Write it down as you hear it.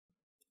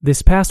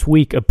This past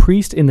week, a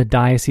priest in the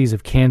Diocese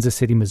of Kansas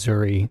City,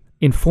 Missouri,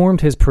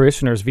 informed his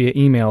parishioners via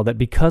email that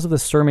because of the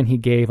sermon he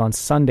gave on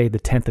Sunday, the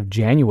 10th of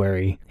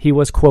January, he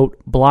was, quote,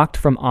 blocked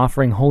from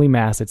offering Holy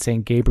Mass at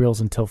St. Gabriel's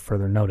until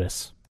further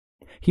notice.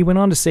 He went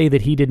on to say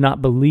that he did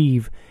not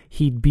believe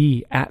he'd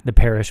be at the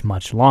parish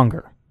much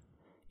longer.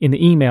 In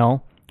the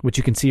email, which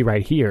you can see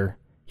right here,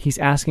 he's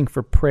asking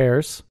for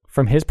prayers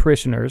from his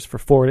parishioners for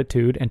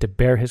fortitude and to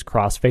bear his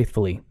cross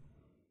faithfully.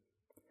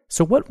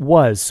 So what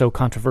was so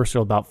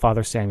controversial about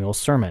Father Samuel's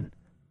sermon?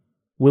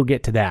 We'll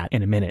get to that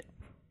in a minute.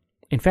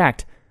 In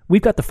fact,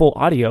 we've got the full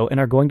audio and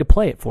are going to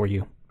play it for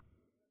you.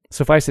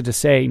 Suffice it to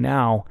say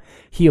now,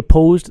 he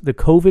opposed the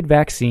COVID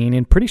vaccine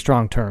in pretty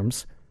strong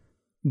terms,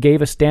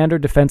 gave a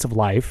standard defense of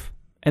life,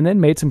 and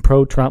then made some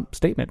pro-Trump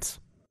statements.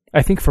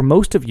 I think for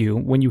most of you,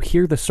 when you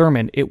hear the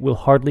sermon, it will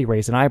hardly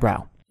raise an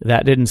eyebrow.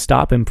 That didn't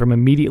stop him from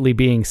immediately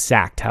being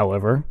sacked,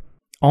 however.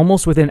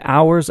 Almost within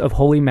hours of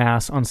Holy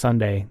Mass on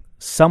Sunday,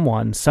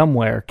 someone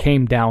somewhere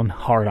came down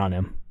hard on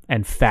him,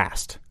 and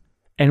fast.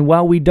 And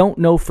while we don't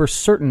know for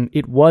certain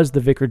it was the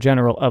Vicar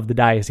General of the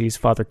diocese,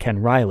 Father Ken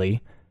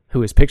Riley,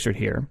 who is pictured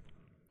here,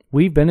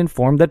 we've been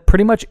informed that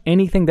pretty much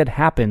anything that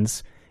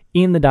happens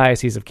in the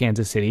Diocese of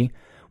Kansas City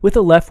with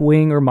a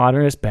left-wing or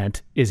modernist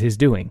bent is his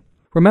doing.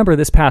 Remember,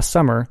 this past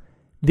summer,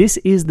 this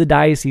is the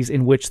diocese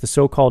in which the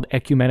so-called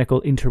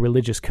Ecumenical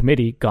Interreligious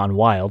Committee, gone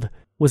wild,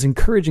 was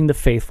encouraging the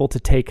faithful to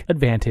take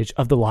advantage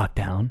of the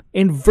lockdown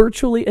and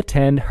virtually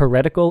attend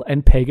heretical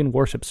and pagan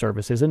worship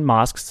services in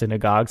mosques,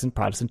 synagogues, and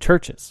Protestant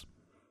churches.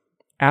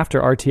 After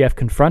RTF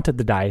confronted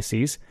the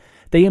diocese,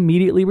 they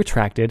immediately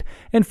retracted,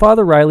 and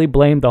Father Riley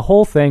blamed the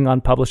whole thing on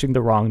publishing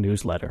the wrong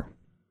newsletter.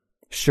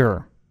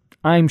 Sure,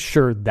 I'm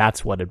sure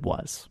that's what it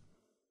was.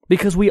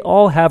 Because we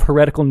all have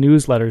heretical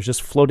newsletters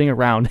just floating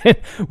around, and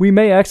we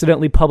may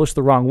accidentally publish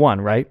the wrong one,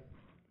 right?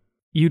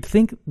 You'd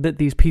think that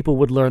these people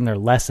would learn their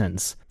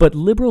lessons, but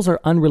liberals are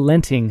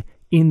unrelenting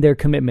in their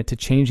commitment to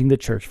changing the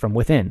church from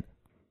within.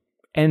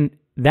 And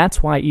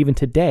that's why even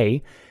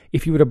today,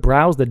 if you were to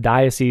browse the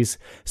diocese's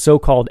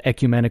so-called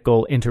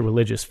Ecumenical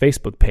Interreligious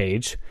Facebook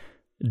page,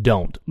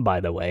 don't,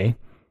 by the way,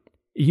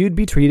 you'd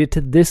be treated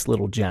to this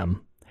little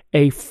gem,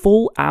 a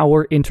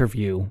full-hour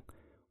interview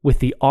with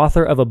the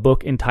author of a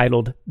book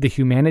entitled The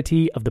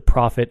Humanity of the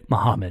Prophet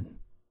Muhammad.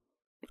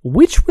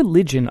 Which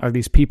religion are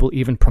these people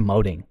even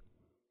promoting?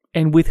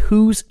 And with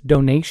whose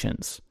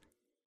donations?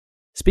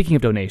 Speaking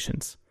of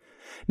donations,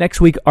 next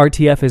week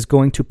RTF is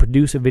going to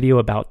produce a video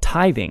about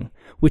tithing,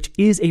 which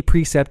is a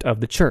precept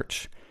of the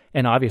church.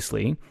 And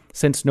obviously,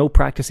 since no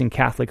practicing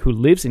Catholic who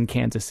lives in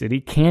Kansas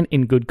City can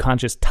in good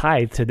conscience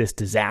tithe to this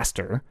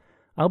disaster,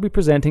 I'll be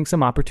presenting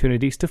some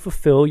opportunities to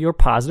fulfill your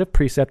positive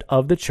precept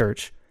of the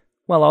church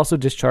while also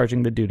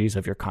discharging the duties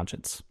of your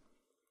conscience.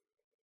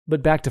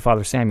 But back to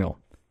Father Samuel.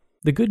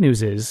 The good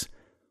news is,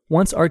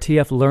 once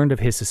RTF learned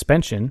of his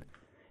suspension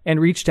and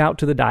reached out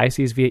to the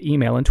diocese via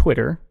email and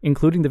Twitter,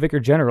 including the Vicar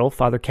General,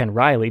 Father Ken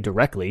Riley,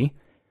 directly,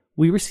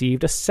 we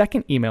received a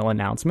second email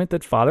announcement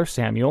that Father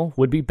Samuel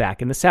would be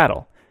back in the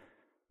saddle.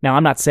 Now,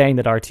 I'm not saying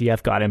that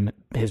RTF got him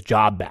his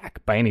job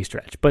back by any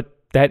stretch, but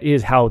that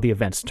is how the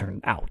events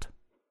turned out.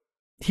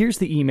 Here's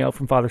the email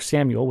from Father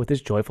Samuel with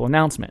his joyful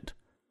announcement.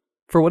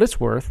 For what it's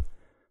worth,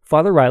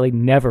 Father Riley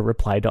never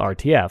replied to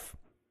RTF,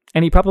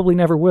 and he probably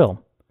never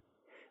will.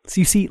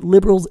 So you see,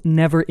 liberals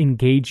never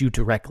engage you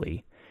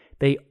directly.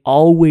 They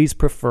always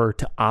prefer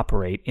to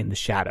operate in the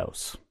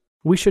shadows.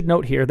 We should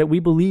note here that we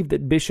believe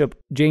that Bishop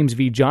James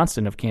V.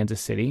 Johnston of Kansas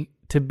City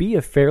to be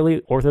a fairly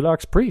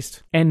orthodox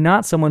priest, and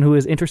not someone who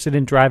is interested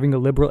in driving a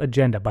liberal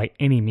agenda by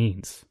any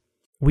means.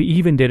 We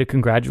even did a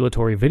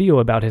congratulatory video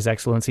about His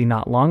Excellency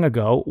not long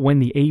ago when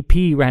the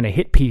AP ran a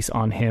hit piece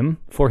on him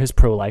for his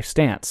pro-life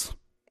stance.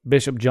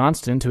 Bishop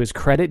Johnston, to his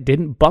credit,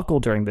 didn't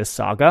buckle during this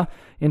saga,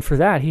 and for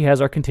that he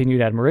has our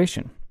continued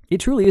admiration. It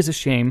truly is a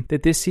shame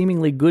that this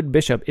seemingly good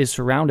bishop is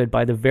surrounded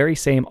by the very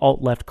same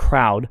alt-left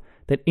crowd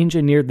that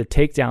engineered the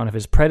takedown of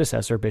his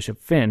predecessor, Bishop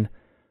Finn,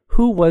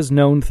 who was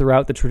known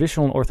throughout the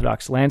traditional and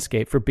Orthodox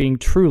landscape for being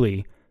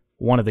truly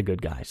one of the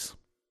good guys.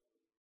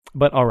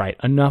 But all right,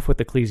 enough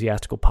with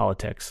ecclesiastical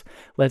politics.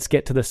 Let's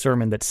get to the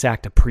sermon that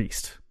sacked a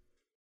priest,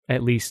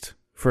 at least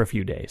for a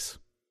few days.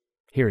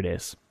 Here it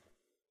is.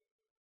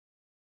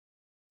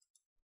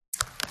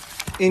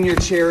 In your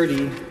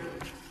charity,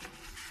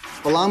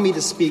 allow me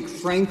to speak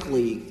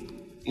frankly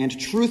and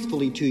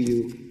truthfully to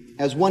you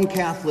as one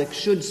Catholic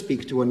should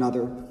speak to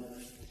another.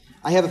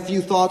 I have a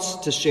few thoughts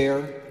to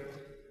share,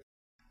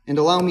 and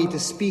allow me to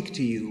speak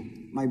to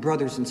you, my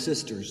brothers and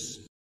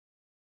sisters.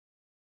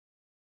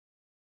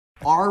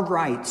 Our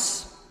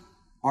rights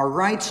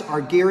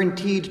are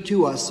guaranteed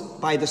to us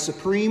by the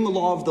supreme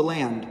law of the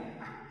land,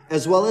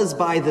 as well as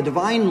by the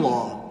divine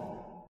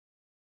law.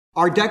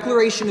 Our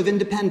Declaration of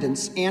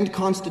Independence and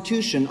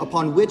Constitution,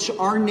 upon which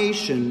our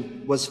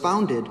nation was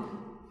founded,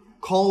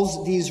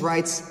 calls these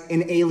rights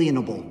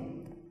inalienable,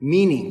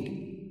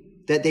 meaning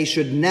that they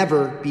should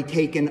never be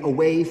taken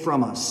away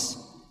from us,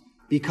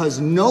 because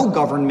no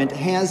government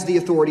has the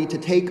authority to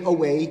take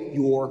away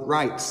your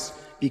rights,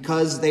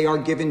 because they are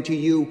given to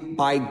you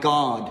by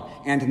God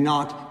and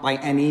not by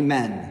any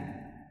men.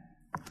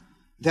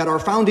 That our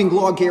founding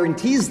law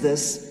guarantees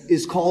this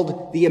is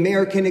called the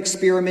American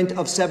Experiment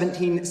of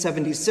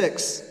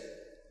 1776,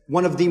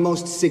 one of the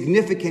most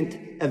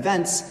significant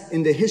events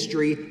in the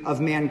history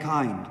of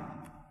mankind.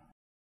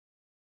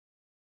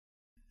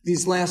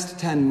 These last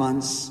 10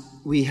 months,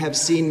 we have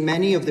seen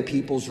many of the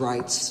people's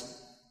rights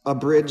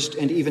abridged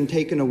and even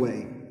taken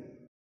away.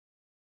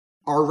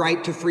 Our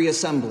right to free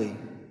assembly,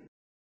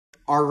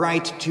 our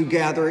right to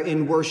gather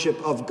in worship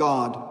of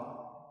God,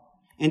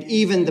 and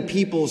even the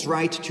people's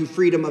right to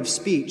freedom of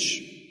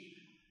speech,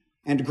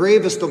 and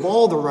gravest of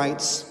all the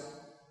rights,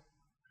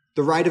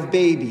 the right of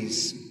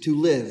babies to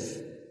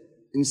live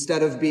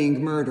instead of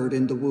being murdered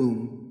in the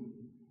womb.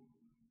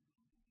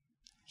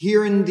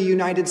 Here in the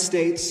United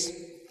States,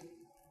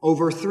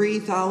 over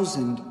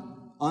 3,000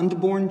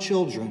 unborn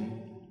children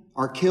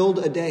are killed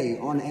a day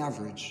on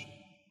average.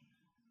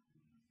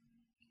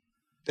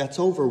 That's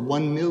over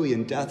 1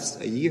 million deaths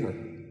a year.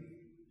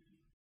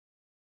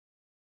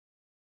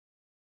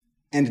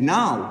 And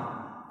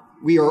now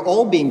we are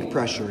all being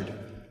pressured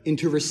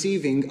into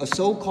receiving a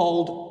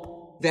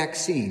so-called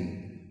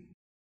vaccine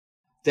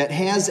that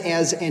has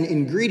as an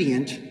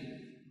ingredient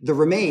the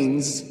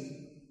remains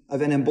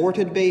of an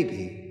aborted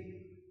baby.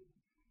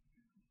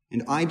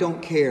 And I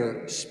don't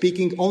care,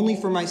 speaking only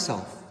for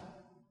myself,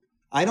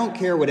 I don't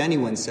care what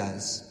anyone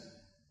says.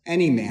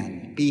 Any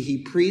man, be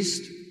he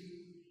priest,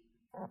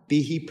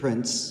 be he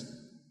prince,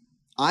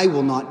 I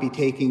will not be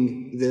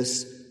taking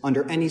this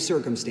under any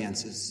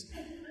circumstances.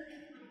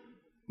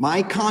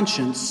 My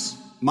conscience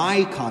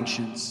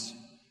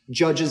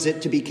judges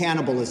it to be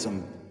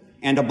cannibalism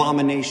and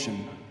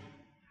abomination.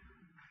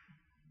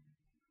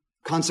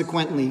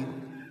 Consequently,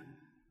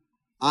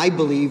 I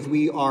believe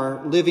we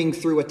are living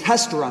through a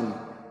test run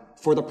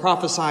for the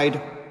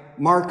prophesied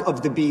mark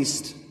of the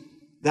beast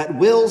that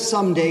will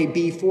someday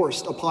be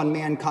forced upon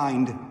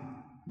mankind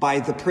by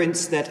the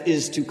prince that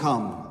is to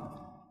come,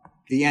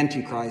 the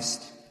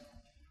Antichrist,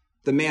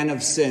 the man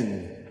of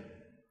sin,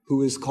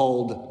 who is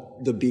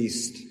called the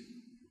beast.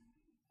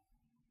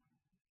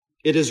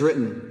 It is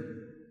written,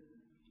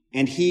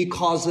 "And he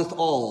causeth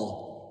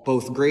all,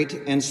 both great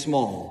and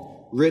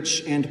small,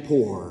 rich and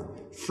poor,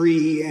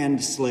 free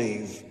and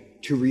slave,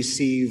 to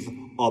receive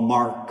a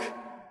mark,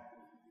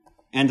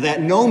 and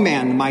that no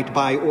man might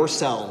buy or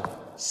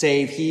sell,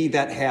 save he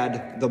that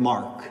had the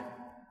mark."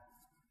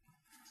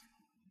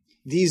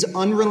 These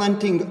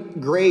unrelenting,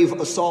 grave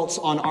assaults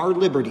on our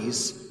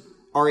liberties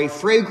are a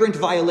flagrant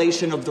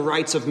violation of the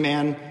rights of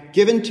man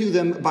given to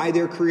them by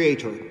their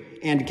Creator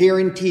and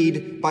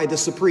guaranteed by the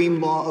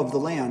supreme law of the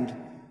land.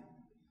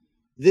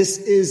 This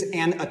is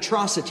an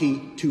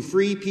atrocity to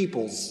free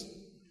peoples.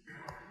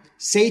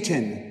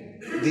 Satan,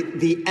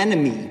 the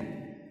enemy,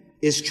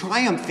 is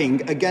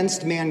triumphing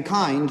against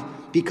mankind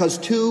because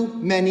too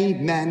many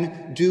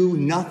men do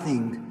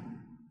nothing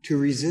to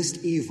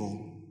resist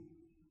evil.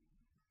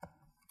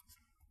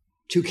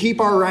 To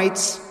keep our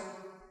rights,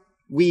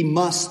 we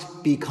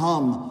must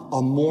become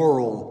a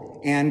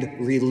moral and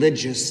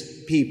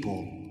religious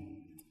people.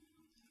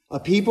 A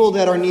people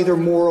that are neither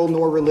moral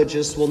nor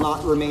religious will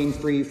not remain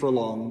free for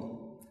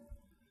long.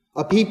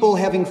 A people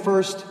having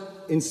first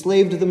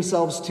enslaved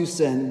themselves to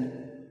sin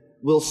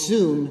will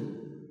soon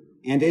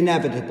and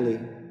inevitably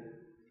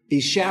be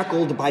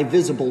shackled by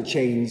visible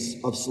chains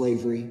of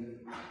slavery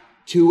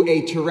to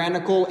a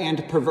tyrannical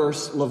and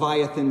perverse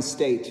Leviathan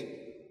state.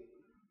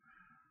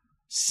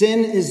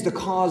 Sin is the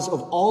cause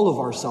of all of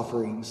our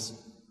sufferings.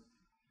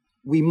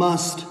 We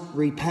must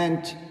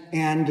repent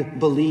and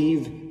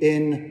believe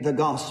in the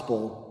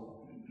gospel,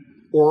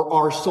 or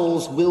our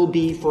souls will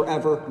be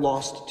forever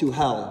lost to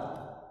hell.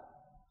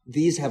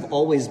 These have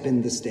always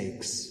been the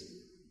stakes.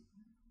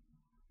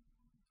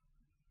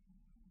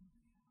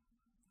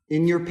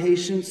 In your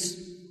patience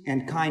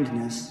and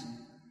kindness,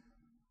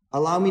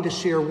 allow me to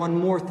share one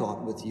more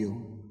thought with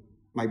you,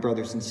 my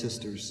brothers and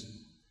sisters.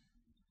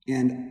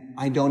 And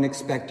I don't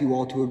expect you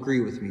all to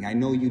agree with me. I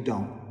know you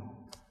don't.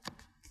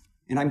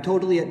 And I'm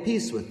totally at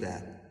peace with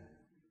that.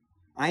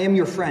 I am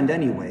your friend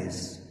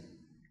anyways,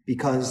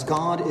 because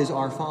God is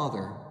our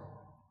Father,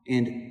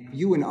 and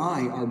you and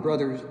I are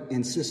brothers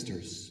and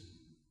sisters.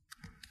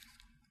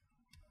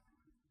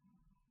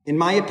 In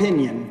my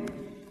opinion,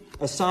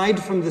 aside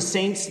from the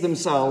saints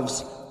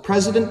themselves,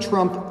 President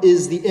Trump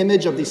is the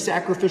image of the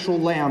sacrificial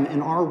lamb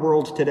in our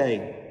world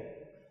today.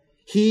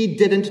 He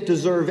didn't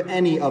deserve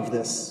any of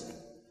this.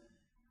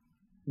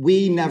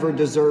 We never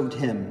deserved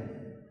him.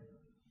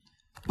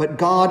 But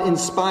God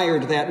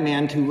inspired that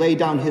man to lay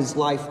down his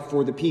life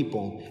for the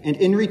people, and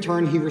in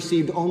return he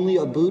received only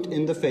a boot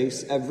in the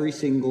face every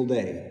single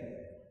day.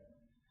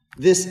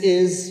 This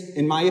is,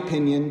 in my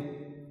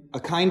opinion, a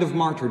kind of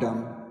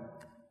martyrdom.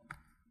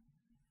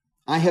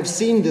 I have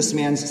seen this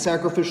man's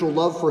sacrificial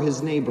love for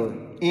his neighbor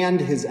and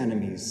his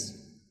enemies.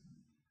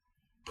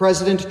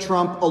 President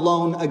Trump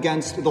alone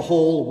against the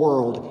whole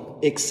world,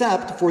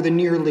 except for the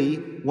nearly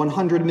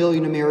 100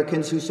 million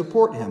Americans who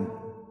support him.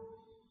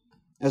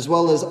 as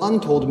well as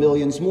untold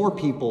millions more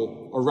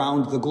people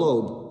around the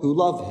globe who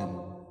love him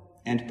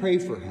and pray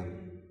for him.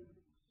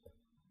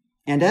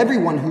 And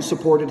everyone who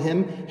supported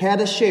him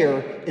had a share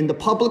in the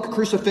public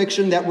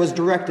crucifixion that was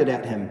directed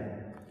at him,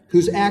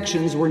 whose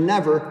actions were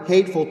never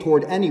hateful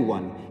toward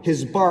anyone.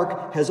 His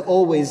bark has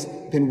always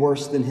been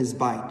worse than his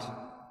bite.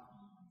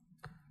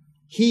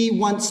 He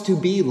wants to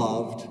be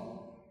loved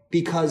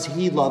because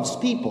he loves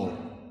people,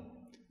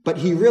 but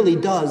he really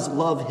does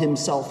love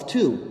himself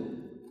too.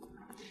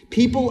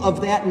 People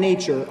of that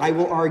nature, I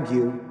will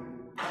argue,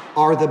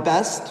 are the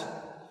best,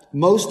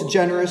 most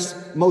generous,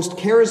 most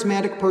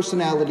charismatic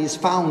personalities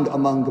found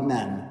among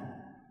men,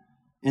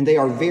 and they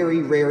are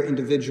very rare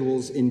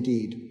individuals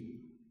indeed.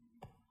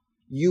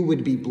 You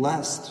would be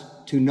blessed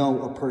to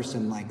know a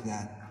person like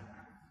that.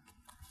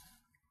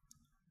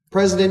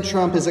 President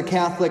Trump is a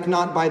Catholic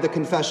not by the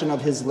confession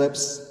of his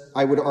lips,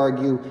 I would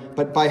argue,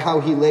 but by how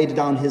he laid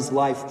down his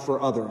life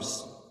for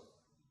others.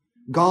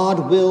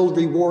 God will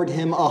reward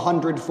him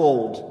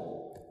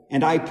 100-fold,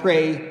 and I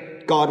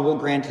pray God will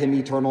grant him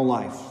eternal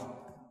life.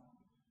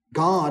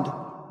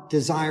 God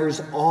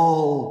desires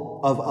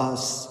all of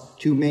us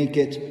to make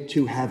it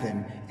to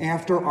heaven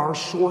after our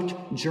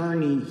short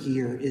journey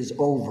here is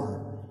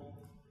over.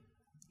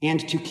 And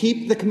to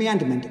keep the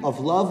commandment of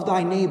love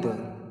thy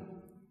neighbor,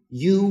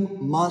 you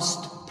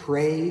must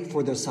pray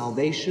for the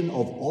salvation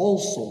of all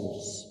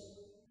souls.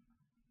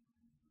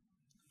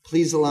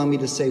 Please allow me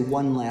to say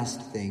one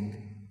last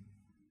thing,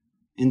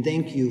 and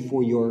thank you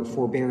for your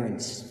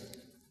forbearance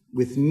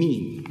with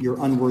me,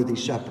 your unworthy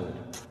shepherd.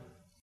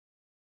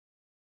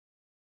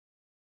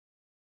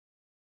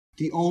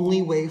 The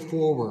only way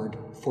forward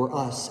for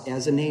us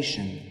as a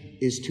nation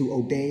is to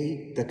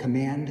obey the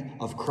command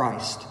of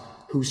Christ,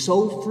 who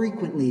so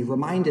frequently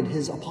reminded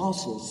his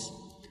apostles,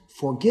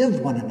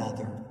 forgive one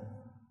another.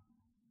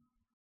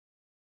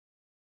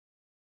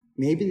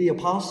 Maybe the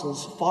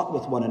apostles fought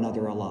with one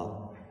another a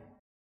lot.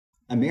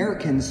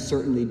 Americans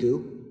certainly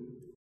do.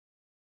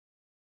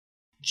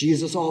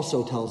 Jesus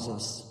also tells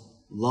us,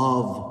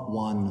 love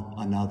one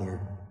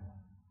another.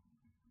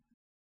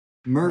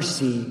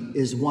 Mercy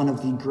is one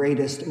of the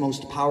greatest,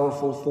 most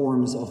powerful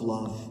forms of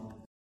love.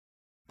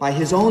 By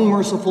his own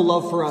merciful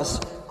love for us,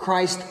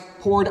 Christ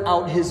poured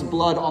out his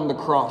blood on the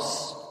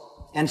cross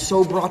and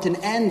so brought an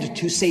end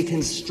to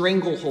Satan's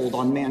stranglehold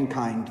on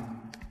mankind.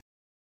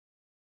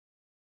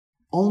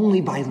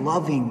 Only by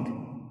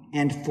loving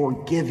and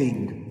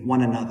forgiving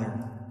one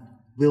another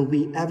will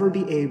we ever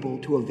be able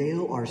to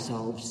avail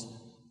ourselves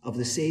of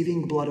the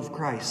saving blood of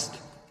Christ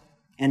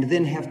and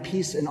then have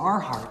peace in our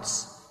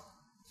hearts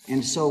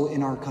and so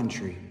in our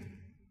country.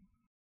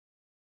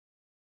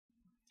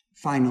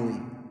 Finally,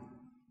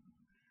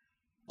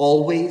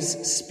 always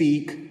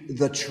speak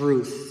the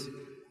truth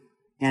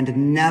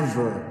and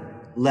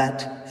never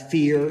let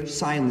fear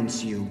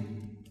silence you.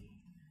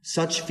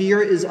 Such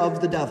fear is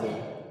of the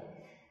devil.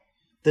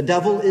 The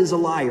devil is a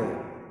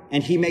liar,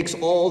 and he makes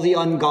all the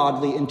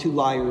ungodly into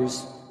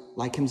liars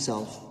like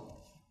himself.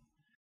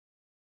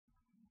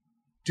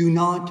 Do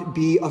not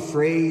be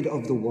afraid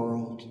of the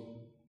world.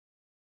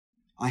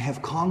 I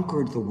have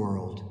conquered the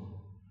world,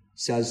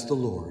 says the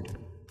Lord.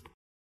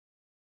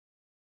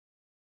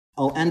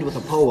 I'll end with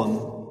a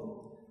poem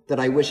that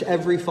I wish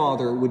every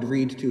father would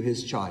read to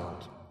his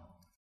child.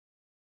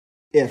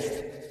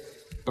 If,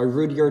 by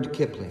Rudyard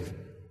Kipling.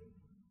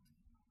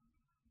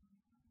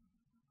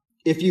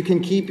 If you can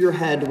keep your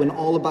head when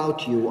all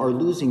about you are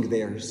losing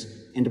theirs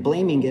and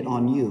blaming it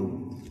on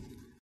you.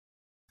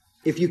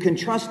 If you can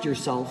trust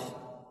yourself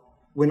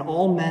when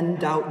all men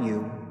doubt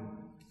you,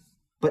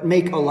 but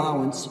make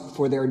allowance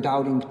for their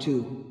doubting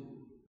too.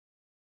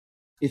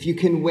 If you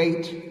can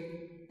wait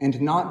and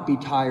not be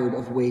tired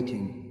of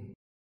waiting,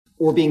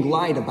 or being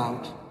lied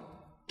about,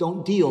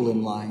 don't deal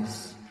in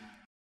lies.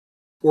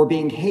 Or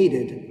being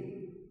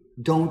hated,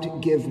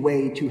 don't give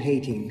way to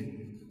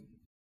hating.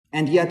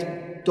 And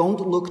yet,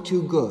 don't look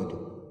too good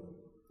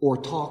or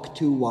talk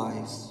too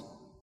wise.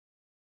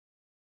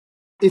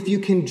 If you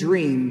can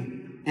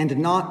dream and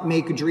not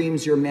make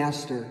dreams your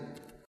master,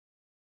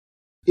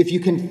 if you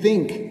can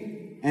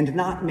think and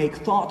not make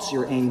thoughts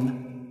your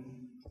aim,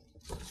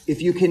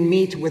 if you can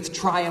meet with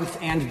triumph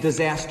and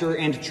disaster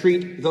and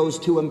treat those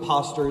two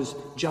impostors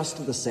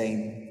just the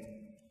same,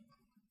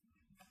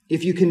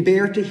 if you can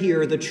bear to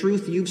hear the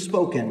truth you've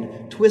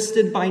spoken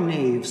twisted by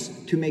knaves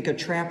to make a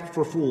trap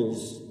for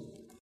fools,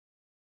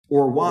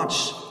 or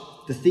watch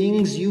the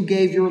things you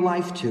gave your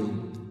life to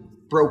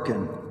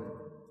broken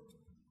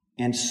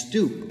and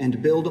stoop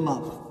and build them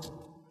up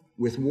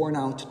with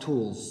worn-out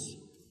tools.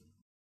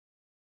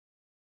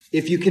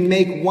 If you can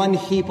make one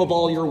heap of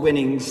all your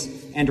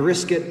winnings and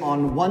risk it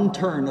on one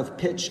turn of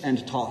pitch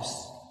and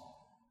toss,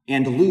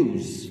 and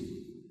lose,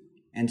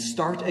 and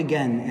start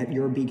again at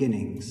your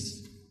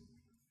beginnings,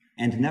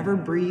 and never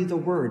breathe a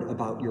word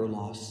about your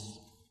loss.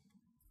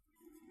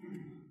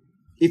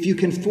 If you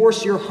can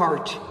force your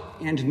heart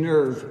and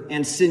nerve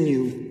and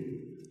sinew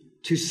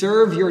to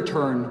serve your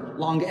turn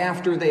long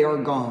after they are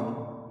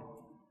gone,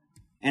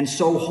 and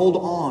so hold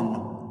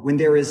on when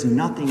there is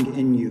nothing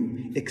in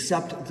you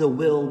except the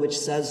will which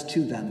says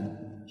to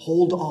them,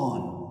 hold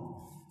on.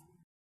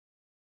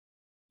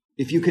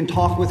 If you can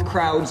talk with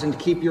crowds and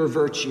keep your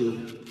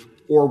virtue,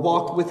 or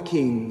walk with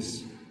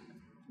kings,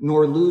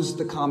 nor lose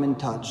the common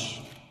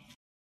touch,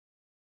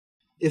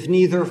 if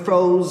neither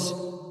foes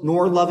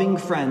nor loving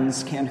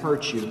friends can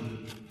hurt you,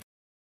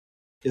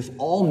 if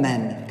all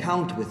men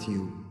count with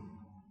you,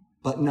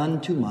 but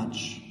none too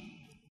much,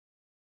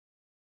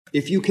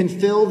 if you can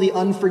fill the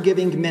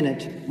unforgiving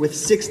minute with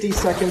 60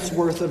 seconds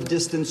worth of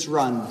distance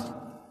run,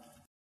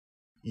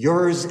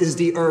 yours is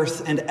the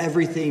earth and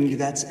everything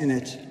that's in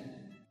it.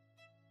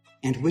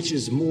 And which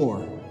is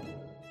more,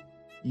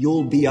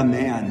 you'll be a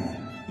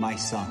man, my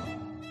son.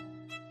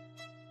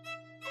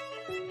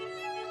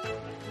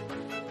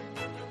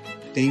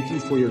 Thank you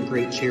for your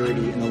great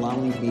charity in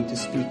allowing me to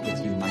speak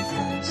with you, my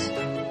friends.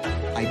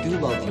 I do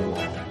love you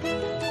all.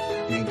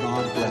 May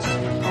God bless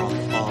you, God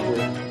the Father,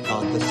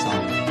 God the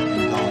Son,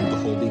 and God the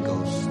Holy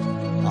Ghost.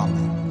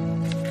 Amen.